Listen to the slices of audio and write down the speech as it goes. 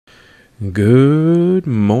Good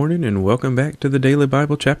morning and welcome back to the Daily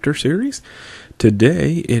Bible Chapter Series.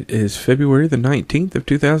 Today it is February the 19th of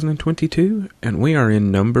 2022 and we are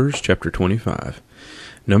in Numbers chapter 25.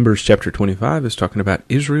 Numbers chapter 25 is talking about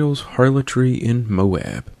Israel's harlotry in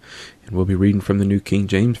Moab, and we'll be reading from the New King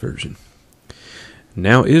James Version.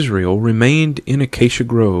 Now Israel remained in Acacia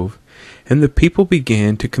Grove, and the people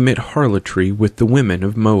began to commit harlotry with the women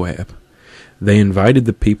of Moab. They invited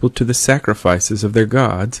the people to the sacrifices of their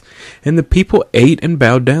gods, and the people ate and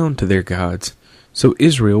bowed down to their gods. So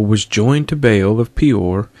Israel was joined to Baal of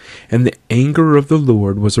Peor, and the anger of the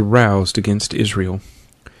Lord was aroused against Israel.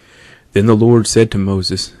 Then the Lord said to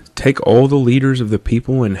Moses, "Take all the leaders of the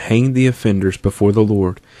people and hang the offenders before the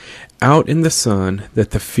Lord, out in the sun,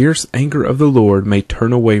 that the fierce anger of the Lord may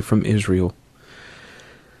turn away from Israel."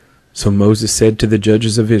 So Moses said to the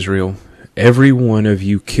judges of Israel, "Every one of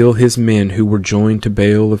you kill his men who were joined to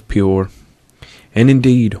Baal of Peor." And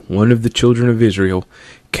indeed, one of the children of Israel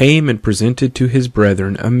came and presented to his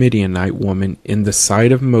brethren a Midianite woman in the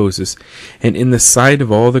sight of Moses, and in the sight of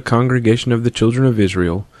all the congregation of the children of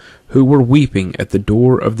Israel, who were weeping at the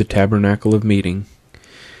door of the tabernacle of meeting.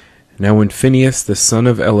 Now when Phinehas the son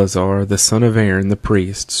of Eleazar, the son of Aaron the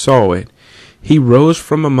priest, saw it, he rose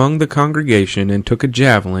from among the congregation and took a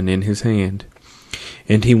javelin in his hand.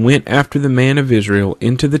 And he went after the man of Israel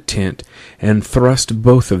into the tent, and thrust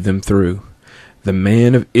both of them through, the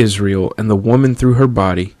man of Israel and the woman through her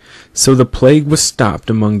body. So the plague was stopped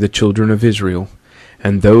among the children of Israel,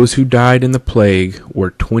 and those who died in the plague were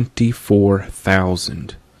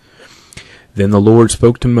 24,000. Then the Lord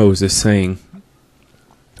spoke to Moses, saying,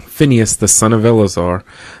 "Phinehas the son of Eleazar,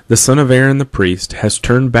 the son of Aaron the priest, has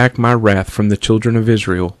turned back my wrath from the children of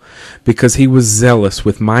Israel, because he was zealous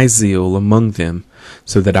with my zeal among them,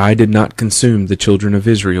 so that I did not consume the children of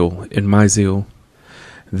Israel in my zeal.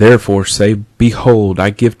 Therefore say, Behold,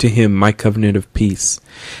 I give to him my covenant of peace,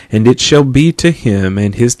 and it shall be to him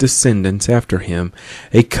and his descendants after him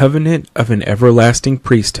a covenant of an everlasting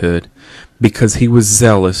priesthood, because he was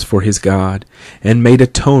zealous for his God, and made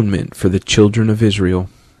atonement for the children of Israel."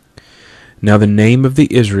 Now the name of the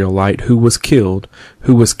Israelite who was killed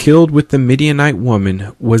with the Midianite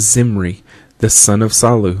woman, was Zimri, the son of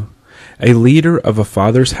Salu, a leader of a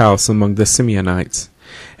father's house among the Simeonites.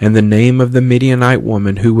 And the name of the Midianite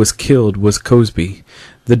woman who was killed was Cosbi,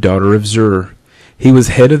 the daughter of Zur. He was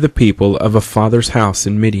head of the people of a father's house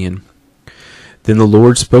in Midian. Then the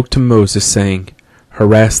Lord spoke to Moses, saying,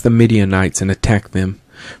 "Harass the Midianites and attack them,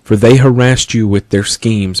 for they harassed you with their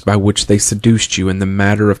schemes by which they seduced you in the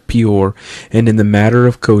matter of Peor and in the matter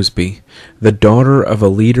of Cosbi, the daughter of a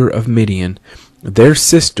leader of Midian, their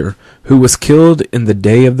sister, who was killed in the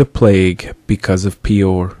day of the plague because of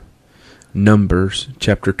Peor." Numbers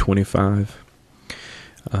chapter 25.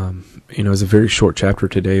 It's a very short chapter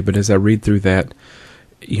today, but as I read through that,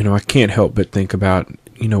 I can't help but think about,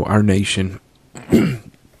 our nation,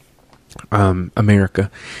 America,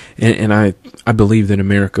 and I believe that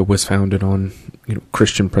America was founded on,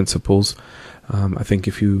 Christian principles. I think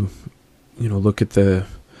if you, look at the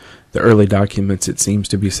early documents, it seems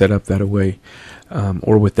to be set up that way,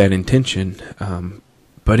 or with that intention.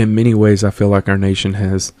 But in many ways, I feel like our nation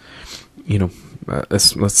has,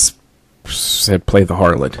 let's say, play the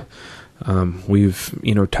harlot. We've,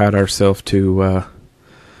 tied ourselves to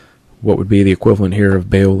what would be the equivalent here of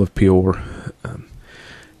Baal of Peor.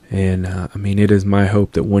 It is my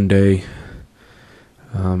hope that one day,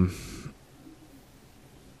 an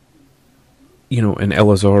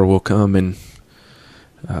Eleazar will come and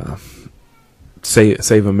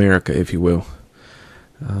save America, if you will.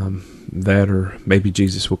 That, or maybe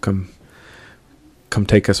Jesus will come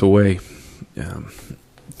take us away.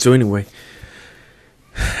 So anyway,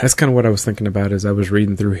 that's kind of what I was thinking about as I was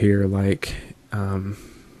reading through here. Like,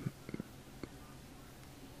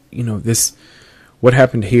 what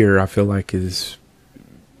happened here, I feel like, is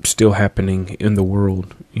still happening in the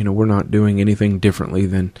world. We're not doing anything differently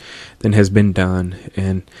than has been done,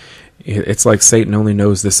 and it's like Satan only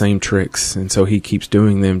knows the same tricks, and so he keeps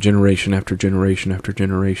doing them generation after generation after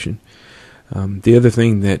generation. The other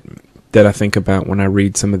thing that I think about when I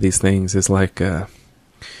read some of these things is like, let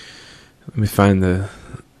me find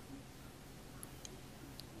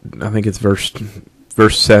I think it's verse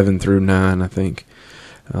 7 through 9, I think.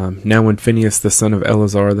 Now when Phinehas the son of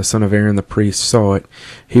Eleazar, the son of Aaron the priest, saw it,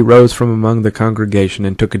 he rose from among the congregation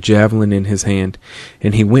and took a javelin in his hand,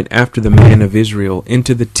 and he went after the man of Israel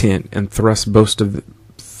into the tent and thrust both of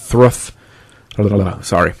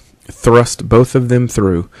them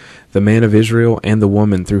through, the man of Israel and the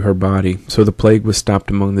woman through her body. So the plague was stopped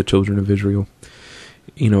among the children of Israel.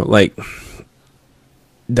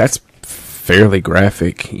 That's fairly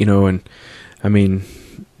graphic, and I mean,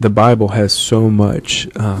 the Bible has so much.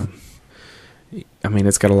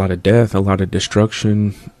 It's got a lot of death, a lot of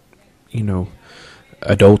destruction,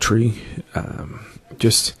 adultery.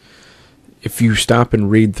 Just if you stop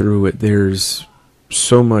and read through it, there's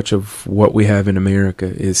so much of what we have in America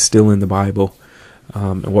is still in the Bible,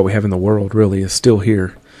 and what we have in the world really is still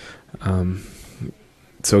here.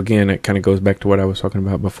 So again, it kind of goes back to what I was talking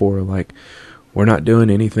about before. Like, we're not doing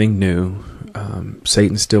anything new.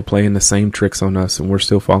 Satan's still playing the same tricks on us, and we're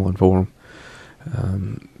still falling for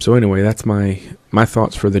him. So anyway, that's my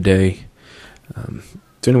thoughts for the day.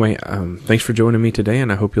 Thanks for joining me today,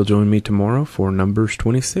 and I hope you'll join me tomorrow for Numbers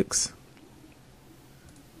 26.